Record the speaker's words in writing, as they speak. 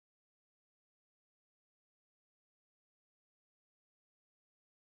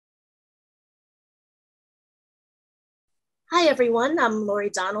Hi, everyone. I'm Lori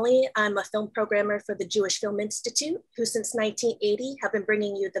Donnelly. I'm a film programmer for the Jewish Film Institute, who since 1980 have been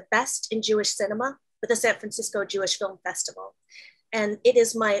bringing you the best in Jewish cinema for the San Francisco Jewish Film Festival. And it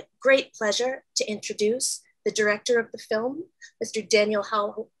is my great pleasure to introduce the director of the film, Mr. Daniel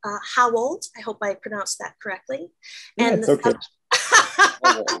Howald. I hope I pronounced that correctly. Yeah, and it's okay.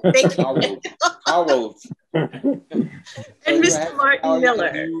 Thank you. Howald. And Mr. Martin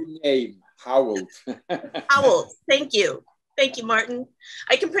Miller. New name, Howald. Howald, thank you. Thank you, Martin.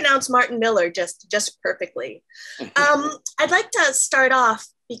 I can pronounce Martin Miller just perfectly. I'd like to start off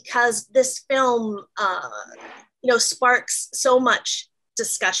because this film, sparks so much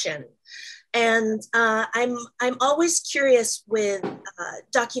discussion, and I'm always curious with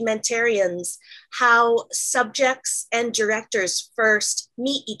documentarians how subjects and directors first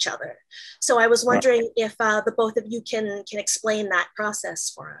meet each other. So I was wondering if the both of you can explain that process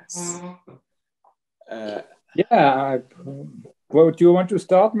for us. Yeah, well, do you want to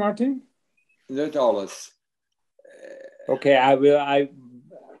start, Martin? Not always. Okay, I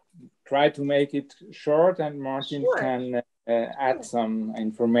try to make it short, and Martin can add some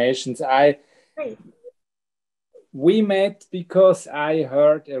information. We met because I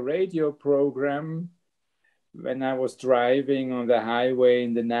heard a radio program when I was driving on the highway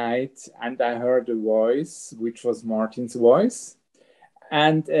in the night, and I heard a voice, which was Martin's voice,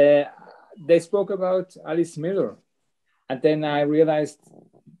 and they spoke about Alice Miller. And then I realized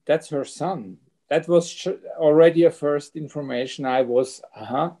that's her son. That was already a first information. I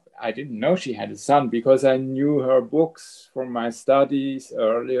didn't know she had a son because I knew her books from my studies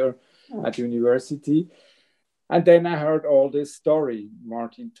earlier at university. And then I heard all this story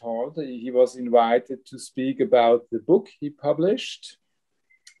Martin told. He was invited to speak about the book he published,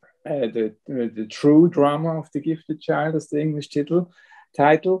 the True Drama of the Gifted Child is the English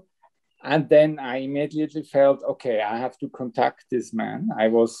title. And then I immediately felt, okay, I have to contact this man. I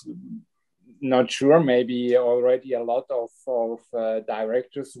was not sure, maybe already a lot of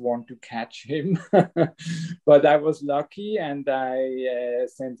directors want to catch him. But I was lucky, and I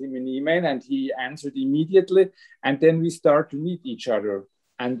sent him an email, and he answered immediately. And then we start to meet each other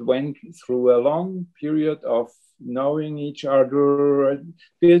and went through a long period of knowing each other,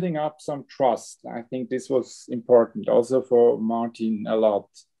 building up some trust. I think this was important also for Martin a lot.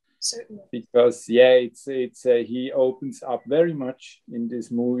 Certainly. Because he opens up very much in this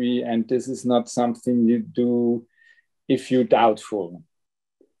movie, and this is not something you do if you're doubtful.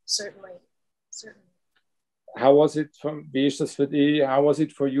 Certainly. How was it How was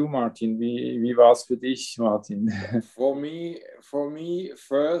it for you, Martin? Wie war es für dich, Martin? For me,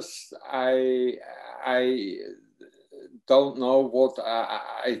 first, I don't know what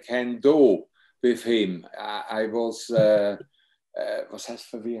I can do with him. I was. Was heißt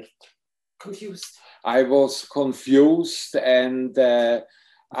verwirrt? Confused. I was confused, and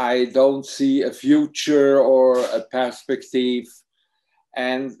I don't see a future or a perspective.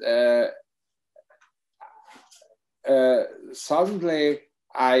 And suddenly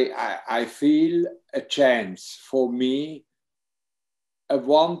I feel a chance for me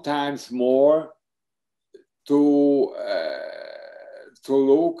one times more to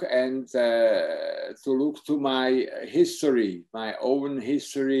look and to look to my history, my own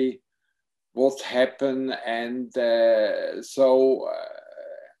history, what happened, and so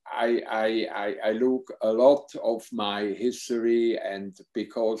I look a lot of my history, and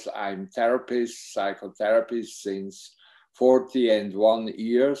because I'm psychotherapist since 41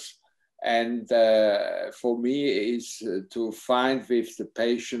 years, and for me is to find with the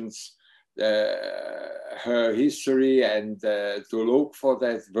patients her history, and to look for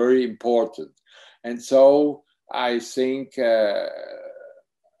that very important. And so I think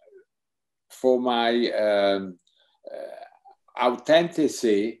for my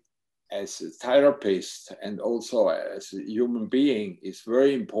authenticity as a therapist and also as a human being is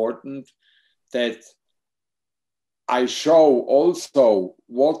very important that I show also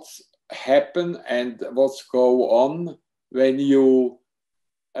what's happened and what's go on when you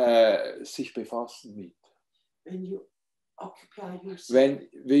sich befassen mit. When you occupy yourself.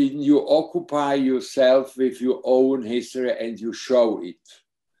 When you occupy yourself with your own history and you show it.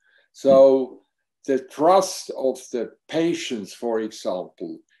 So the trust of the patients, for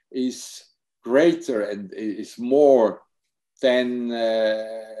example, is greater and is more than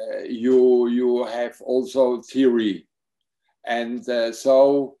you have also theory. And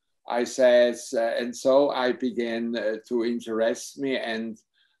so I said, and so I began to interest me, and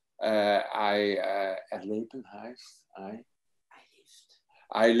erleben heißt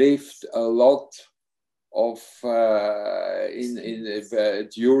I lived a lot of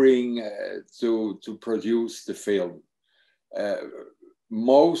during to produce the film,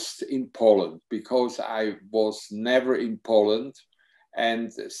 most in Poland, because I was never in Poland.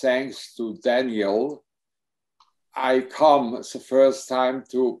 And thanks to Daniel, I come the first time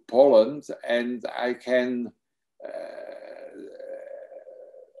to Poland, and I can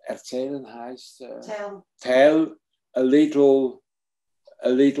erzählen heißt tell a little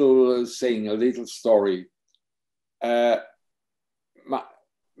thing, a little story.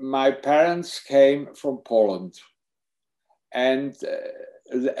 My parents came from Poland, and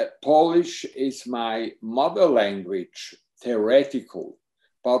Polish is my mother language, theoretical,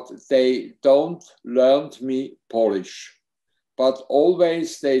 but they don't learn me Polish. But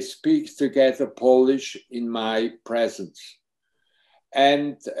always they speak together Polish in my presence.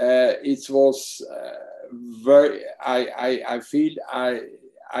 And it was very, I feel I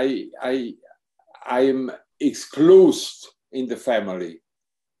am excluded in the family.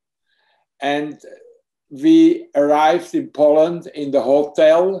 And we arrived in Poland in the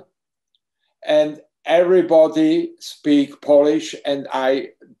hotel, and everybody speak Polish, and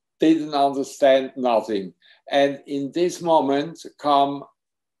I didn't understand nothing. And in this moment come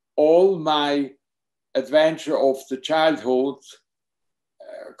all my adventure of the childhood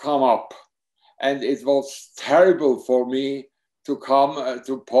come up. And it was terrible for me to come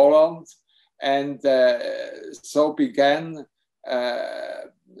to Poland. And so began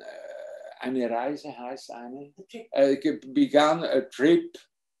eine Reise heißt eine? Began a trip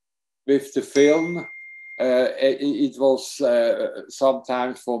with the film. It was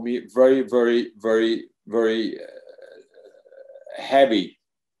sometimes for me very, very, very, very heavy,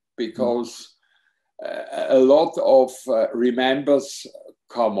 because a lot of remembers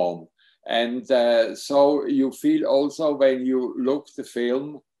come on. And so you feel also when you look the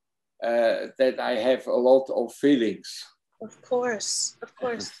film that I have a lot of feelings. Of course, of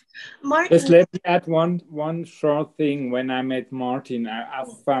course. Martin. Just let me add one short thing. When I met Martin, I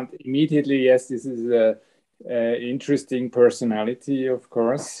found immediately, yes, this is a interesting personality, of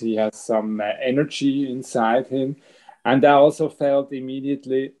course. He has some energy inside him. And I also felt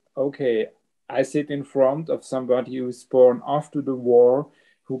immediately, okay, I sit in front of somebody who was born after the war,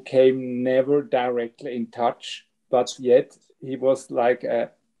 who came never directly in touch, but yet he was like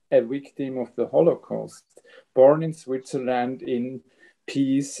a victim of the Holocaust, born in Switzerland in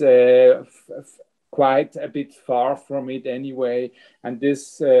peace, quite a bit far from it anyway. And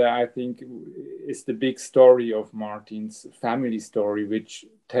this, I think, is the big story of Martin's family story, which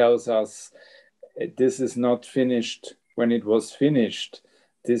tells us this is not finished when it was finished.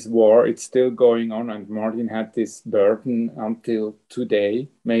 This war, it's still going on, and Martin had this burden until today,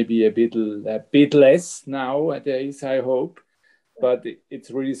 maybe a bit less nowadays, I hope. But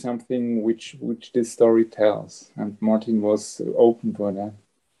it's really something which this story tells, and Martin was open for that.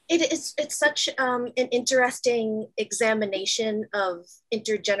 It's such an interesting examination of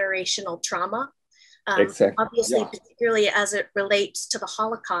intergenerational trauma, exactly. Obviously, yeah. Particularly as it relates to the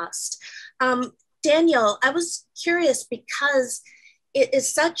Holocaust. Daniel, I was curious because it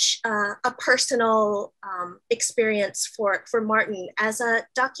is such a personal experience for Martin. As a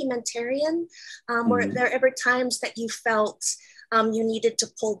documentarian, were there ever times that you felt you needed to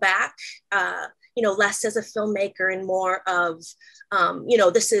pull back, less as a filmmaker and more of,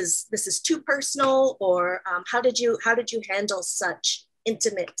 this is too personal, or how did you handle such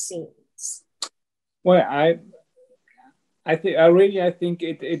intimate scenes? Well, I think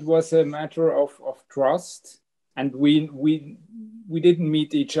it was a matter of trust, and we didn't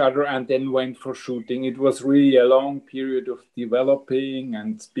meet each other and then went for shooting. It was really a long period of developing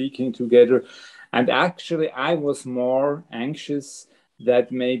and speaking together. And actually, I was more anxious that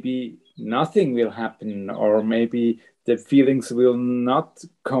maybe nothing will happen, or maybe the feelings will not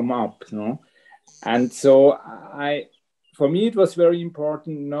come up, no? And so for me, it was very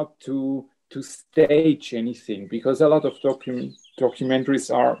important not to stage anything, because a lot of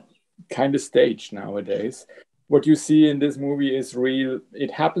documentaries are kind of staged nowadays. What you see in this movie is real.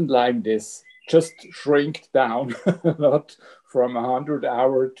 It happened like this, just shrink down a lot from 100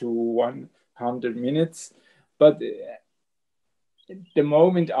 hours to 100 minutes. But the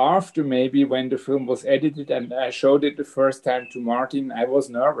moment after, maybe when the film was edited and I showed it the first time to Martin, I was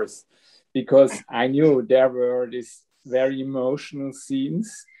nervous, because I knew there were these very emotional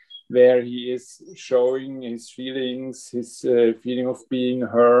scenes where he is showing his feelings, his feeling of being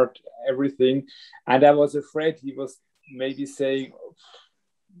hurt, everything. And I was afraid he was maybe saying,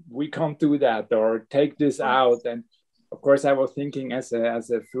 we can't do that, or take this out. And of course, I was thinking as a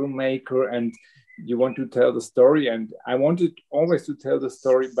filmmaker, and you want to tell the story. And I wanted always to tell the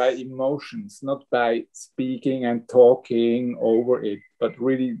story by emotions, not by speaking and talking over it, but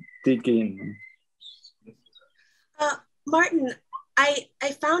really dig in. Martin, I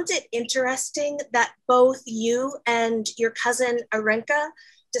found it interesting that both you and your cousin Arenka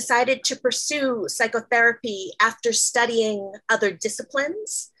decided to pursue psychotherapy after studying other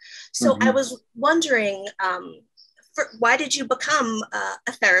disciplines. So I was wondering, why did you become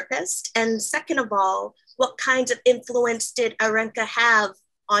a therapist? And second of all, what kinds of influence did Arenka have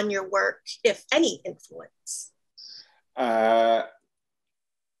on your work, if any influence? The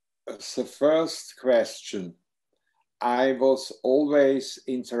first question, I was always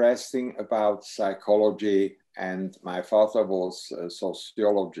interested about psychology, and my father was a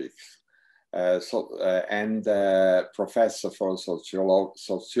sociologist and professor for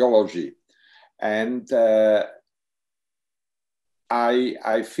sociology. And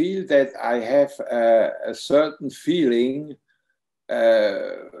I feel that I have a certain feeling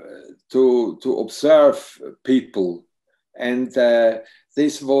to observe people. And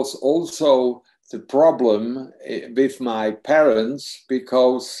this was also the problem with my parents,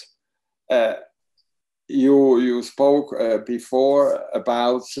 because you spoke before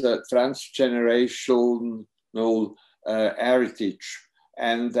about transgenerational heritage,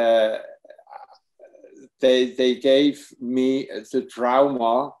 and they gave me the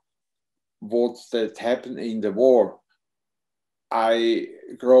trauma what that happened in the war. I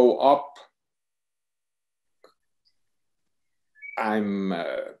grow up, I'm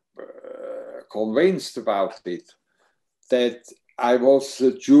convinced about it, that I was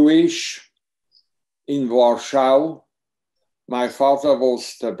Jewish in Warsaw. My father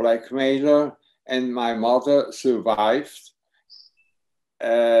was the blackmailer, and my mother survived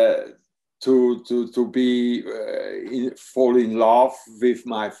to be fall in love with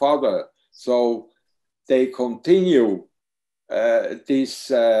my father. So they continue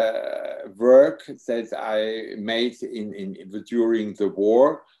this work that I made during the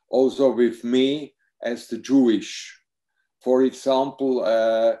war, also with me as the Jewish. For example,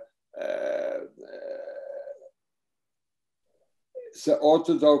 the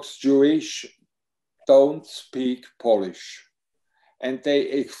Orthodox Jewish don't speak Polish, and they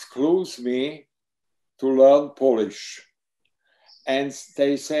exclude me to learn Polish. And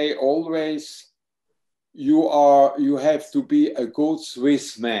they say always, you have to be a good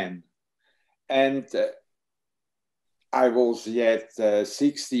Swiss man. And I was yet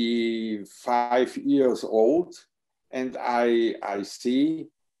 65 years old, and I see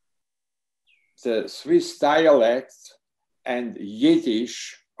the Swiss dialect and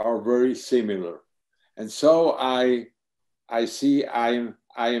Yiddish are very similar. And so I see I'm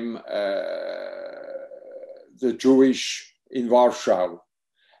the Jewish in Warsaw.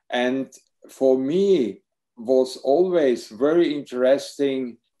 And for me, was always very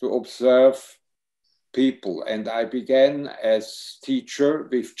interesting to observe people. And I began as teacher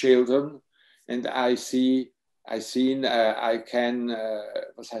with children, and I can,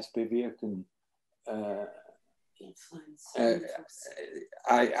 was heißt bewirken?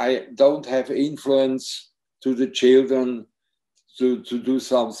 I don't have influence to the children to do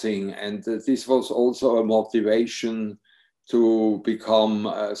something. And this was also a motivation to become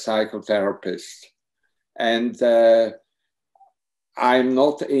a psychotherapist. And I'm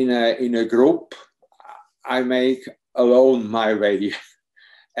not in a group. I make alone my way.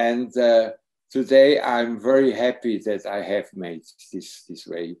 And today I'm very happy that I have made this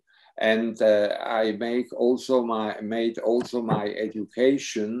way. And I made also my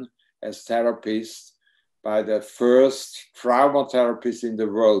education as therapist by the first trauma therapist in the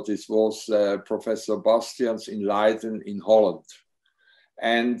world. This was Professor Bastians in Leiden in Holland.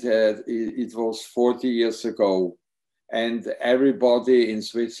 And it was 40 years ago. And everybody in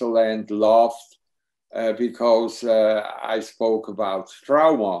Switzerland laughed because I spoke about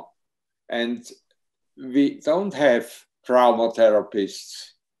trauma. And we don't have trauma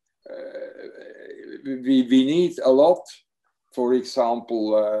therapists. We need a lot. For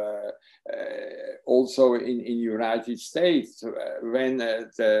example, also in United States, when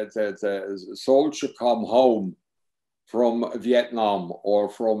the soldier come home from Vietnam or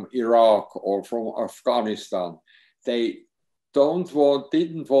from Iraq or from Afghanistan, they didn't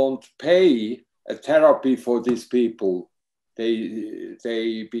want to pay a therapy for these people.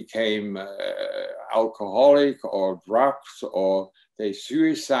 They became alcoholic or drugs, or they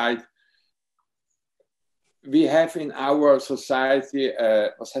suicide. We have in our society,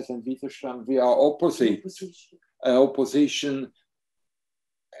 was heißt ein Widerstand? We are opposition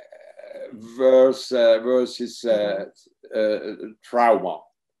versus trauma.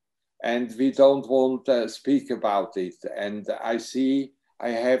 And we don't want to speak about it. And I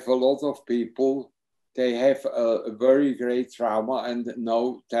have a lot of people, they have a very great trauma, and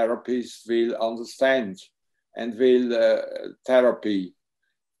no therapist will understand. and will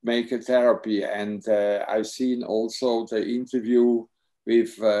make a therapy. And I've seen also the interview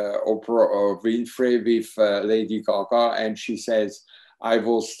with Oprah Winfrey with Lady Gaga, and she says, I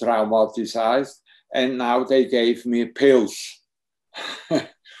was traumatized, and now they gave me pills.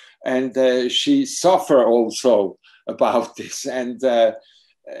 And she suffered also about this. And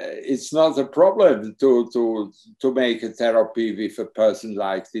it's not a problem to make a therapy with a person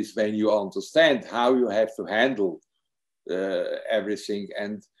like this when you understand how you have to handle everything.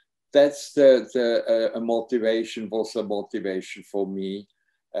 And that's a motivation, was a motivation for me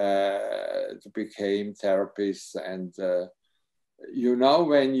to become therapist. And you know,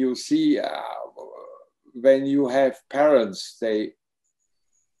 when you see, when you have parents, they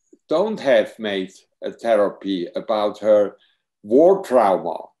don't have made a therapy about her war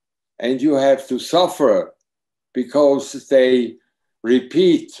trauma, and you have to suffer because they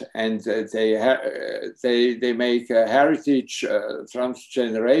repeat and they make a heritage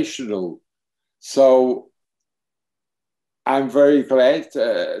transgenerational. So I'm very glad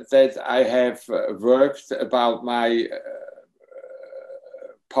that I have worked about my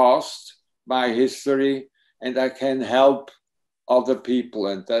past, my history, and I can help other people.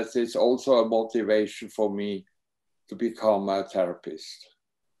 And that is also a motivation for me to become a therapist.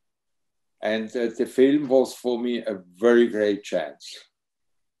 And the film was for me a very great chance,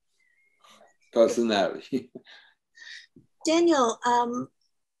 personally. Daniel,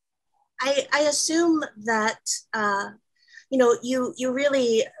 I assume that you know, you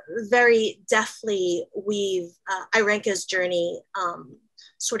really very deftly weave Irenka's journey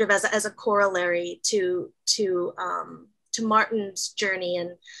sort of as a corollary to Martin's journey,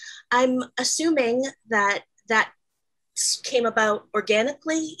 and I'm assuming that came about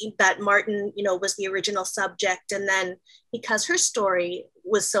organically, that Martin, you know, was the original subject, and then because her story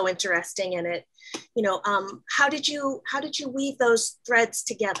was so interesting in it, you know, how did you weave those threads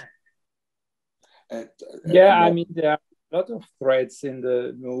together? Yeah, I mean, there are a lot of threads in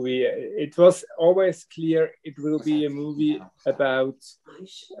the movie. It was always clear it will be a movie about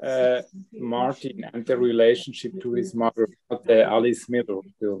Martin and the relationship to his mother, not the Alice Miller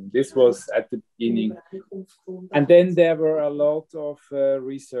film. This was at the beginning. And then there were a lot of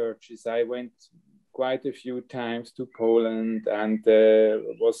researches. I went quite a few times to Poland and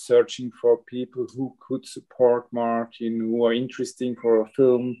was searching for people who could support Martin, who are interesting for a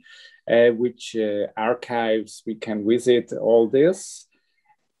film, which archives we can visit, all this.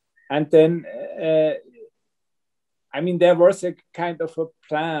 And then, I mean, there was a kind of a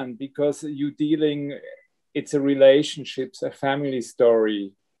plan, because it's a relationships, a family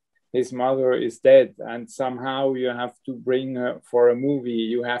story. His mother is dead, and somehow you have to bring her for a movie,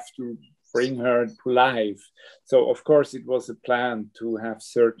 you have to bring her to life. So of course it was a plan to have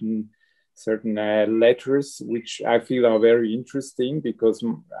certain letters, which I feel are very interesting, because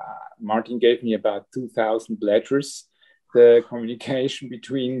Martin gave me about 2,000 letters, the communication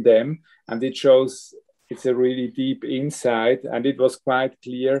between them, and it shows it's a really deep insight. And it was quite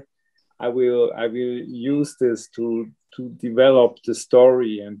clear I will use this to develop the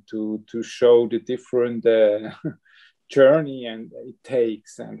story and to show the different journey and it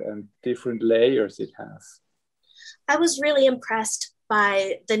takes and different layers it has. I was really impressed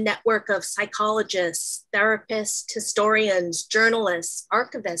by the network of psychologists, therapists, historians, journalists,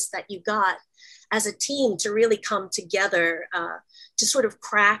 archivists that you got as a team to really come together to sort of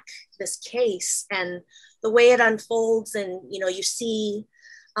crack this case, and the way it unfolds, and you know, you see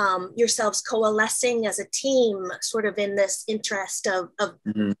yourselves coalescing as a team sort of in this interest of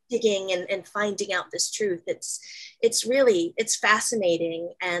mm-hmm. digging and finding out this truth. It's really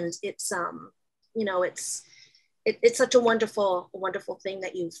fascinating, and it's you know, it's such a wonderful thing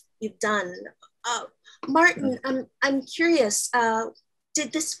that you've done. Martin, I'm curious,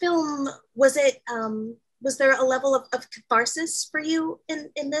 did this film, was there a level of catharsis for you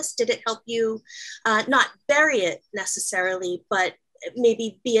in this? Did it help you not bury it necessarily, but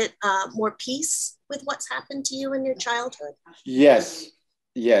maybe be at more peace with what's happened to you in your childhood? Yes.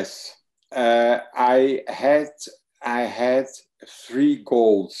 I had 3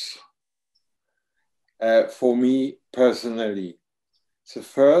 goals for me personally. The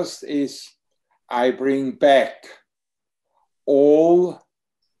first is I bring back all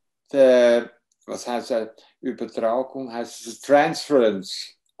the, Übertragung heißt the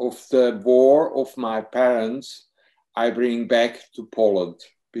transference of the war of my parents, I bring back to Poland,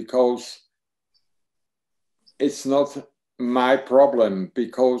 because it's not my problem,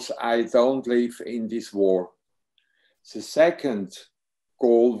 because I don't live in this war. The second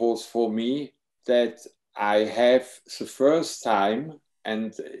goal was for me that I have the first time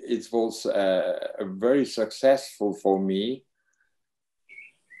and it was very successful for me.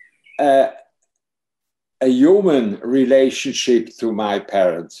 A human relationship to my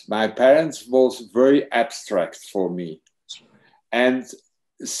parents. My parents was very abstract for me. And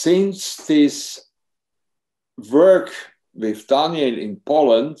since this work with Daniel in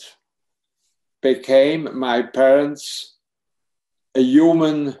Poland became my parents a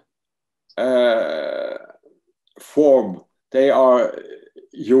human form. They are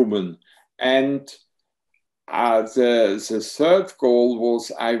human. And the third goal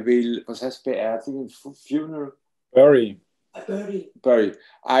was I will, was heißt beerdigen, funeral? Bury. Bury.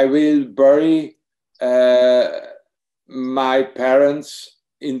 I will bury my parents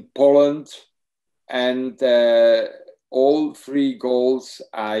in Poland, and all three goals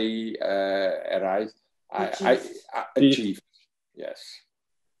I achieved. Yes.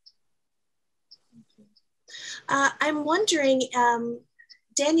 I'm wondering,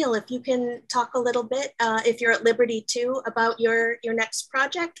 Daniel, if you can talk a little bit, if you're at liberty to, about your next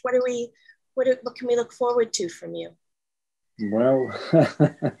project. What can we look forward to from you? Well,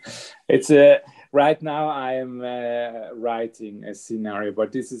 it's right now I am writing a scenario,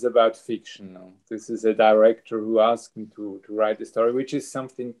 but this is about fiction. This is a director who asked me to write a story, which is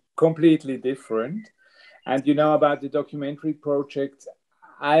something completely different. And you know, about the documentary project,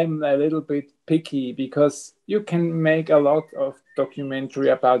 I'm a little bit picky because you can make a lot of documentary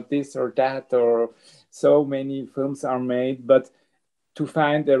about this or that, or so many films are made, but to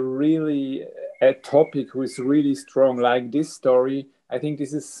find a topic who is really strong like this story, I think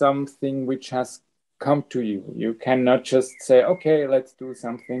this is something which has come to you. You cannot just say, okay, let's do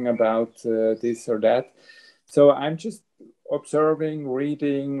something about this or that. So I'm just observing,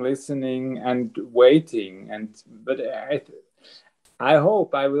 reading, listening, and waiting. But I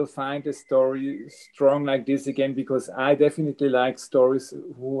hope I will find a story strong like this again, because I definitely like stories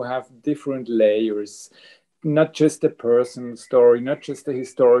who have different layers. Not just a personal story, not just a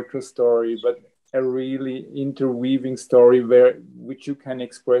historical story, but a really interweaving story which you can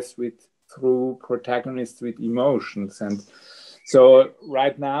express through protagonists with emotions. And so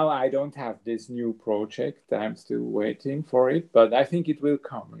right now I don't have this new project. I'm still waiting for it, but I think it will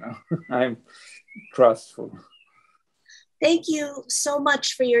come now. I'm trustful. Thank you so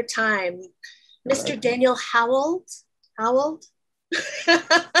much for your time, Mr. Daniel Howald.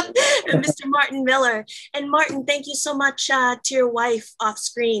 And Mr. Martin Miller. And Martin, thank you so much to your wife off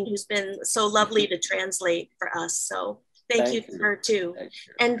screen, who's been so lovely to translate for us. So thank you to her too.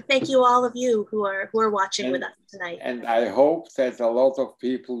 And thank you all of you who are watching with us tonight. And I hope that a lot of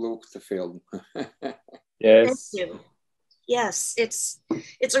people look the film. Yes. Thank you. Yes, it's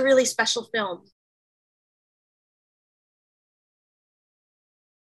a really special film.